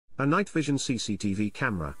A night vision CCTV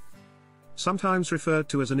camera, sometimes referred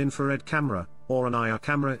to as an infrared camera, or an IR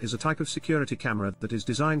camera, is a type of security camera that is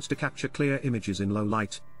designed to capture clear images in low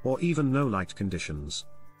light, or even no light conditions.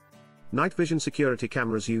 Night vision security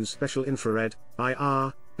cameras use special infrared,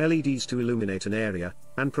 IR, LEDs to illuminate an area,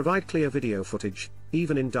 and provide clear video footage,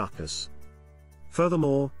 even in darkness.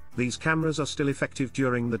 Furthermore, these cameras are still effective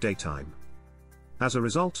during the daytime. As a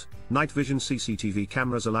result, night vision CCTV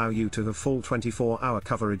cameras allow you to have full 24-hour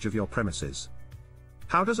coverage of your premises.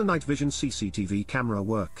 How does a night vision CCTV camera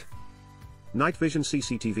work? Night vision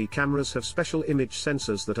CCTV cameras have special image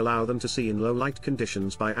sensors that allow them to see in low light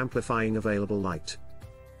conditions by amplifying available light.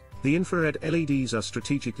 The infrared LEDs are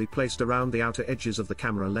strategically placed around the outer edges of the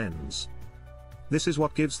camera lens. This is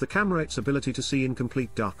what gives the camera its ability to see in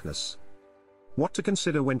complete darkness. What to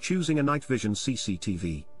consider when choosing a night vision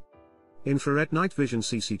CCTV? Infrared night vision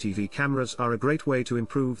CCTV cameras are a great way to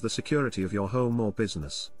improve the security of your home or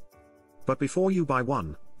business. But before you buy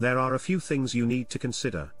one, there are a few things you need to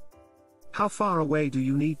consider. How far away do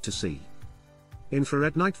you need to see?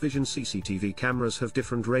 Infrared night vision CCTV cameras have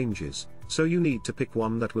different ranges, so you need to pick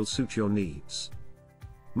one that will suit your needs.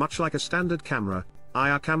 Much like a standard camera,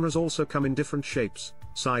 IR cameras also come in different shapes,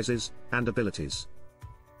 sizes, and abilities.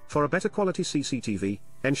 For a better quality CCTV,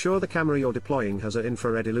 ensure the camera you're deploying has an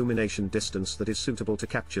infrared illumination distance that is suitable to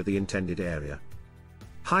capture the intended area.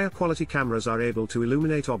 Higher quality cameras are able to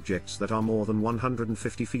illuminate objects that are more than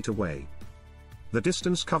 150 feet away. The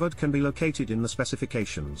distance covered can be located in the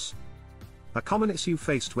specifications. A common issue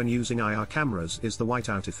faced when using IR cameras is the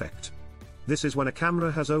whiteout effect. This is when a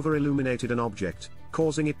camera has over-illuminated an object,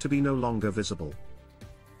 causing it to be no longer visible.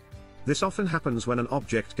 This often happens when an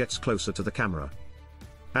object gets closer to the camera.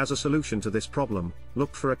 As a solution to this problem,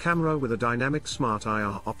 look for a camera with a dynamic smart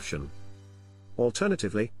IR option.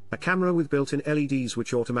 Alternatively, a camera with built-in LEDs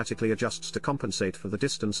which automatically adjusts to compensate for the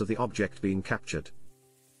distance of the object being captured.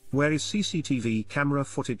 Where is CCTV camera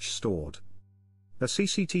footage stored? A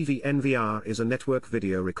CCTV NVR is a network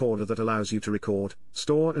video recorder that allows you to record,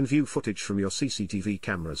 store and view footage from your CCTV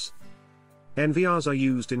cameras. NVRs are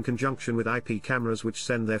used in conjunction with IP cameras which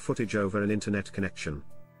send their footage over an internet connection.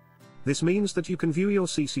 This means that you can view your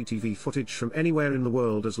CCTV footage from anywhere in the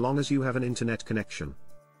world as long as you have an internet connection.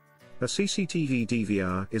 A CCTV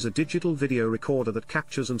DVR is a digital video recorder that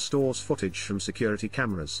captures and stores footage from security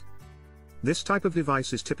cameras. This type of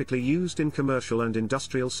device is typically used in commercial and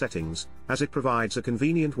industrial settings, as it provides a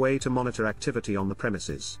convenient way to monitor activity on the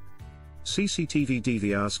premises. CCTV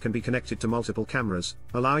DVRs can be connected to multiple cameras,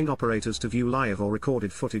 allowing operators to view live or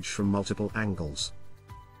recorded footage from multiple angles.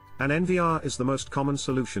 An NVR is the most common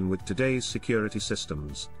solution with today's security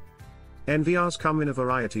systems. NVRs come in a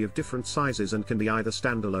variety of different sizes and can be either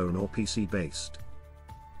standalone or PC-based.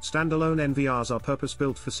 Standalone NVRs are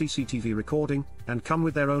purpose-built for CCTV recording, and come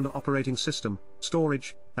with their own operating system,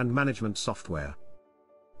 storage, and management software.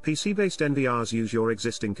 PC-based NVRs use your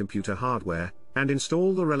existing computer hardware, and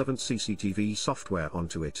install the relevant CCTV software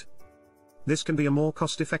onto it. This can be a more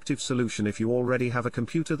cost-effective solution if you already have a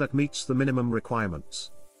computer that meets the minimum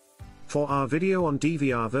requirements. For our video on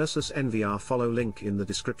DVR versus NVR, follow link in the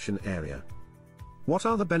description area. What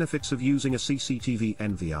are the benefits of using a CCTV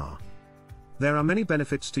NVR? There are many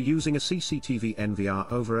benefits to using a CCTV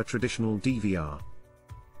NVR over a traditional DVR.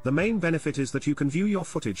 The main benefit is that you can view your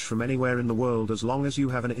footage from anywhere in the world as long as you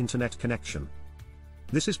have an internet connection.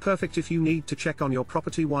 This is perfect if you need to check on your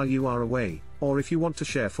property while you are away, or if you want to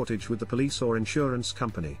share footage with the police or insurance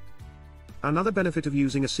company. Another benefit of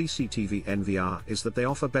using a CCTV NVR is that they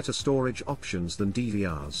offer better storage options than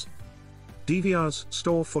DVRs. DVRs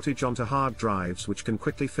store footage onto hard drives which can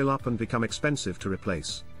quickly fill up and become expensive to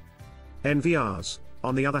replace. NVRs,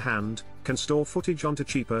 on the other hand, can store footage onto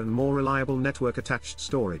cheaper and more reliable network-attached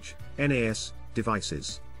storage, NAS,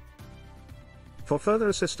 devices. For further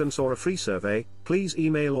assistance or a free survey, please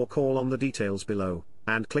email or call on the details below,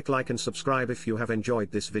 and click like and subscribe if you have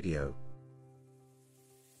enjoyed this video.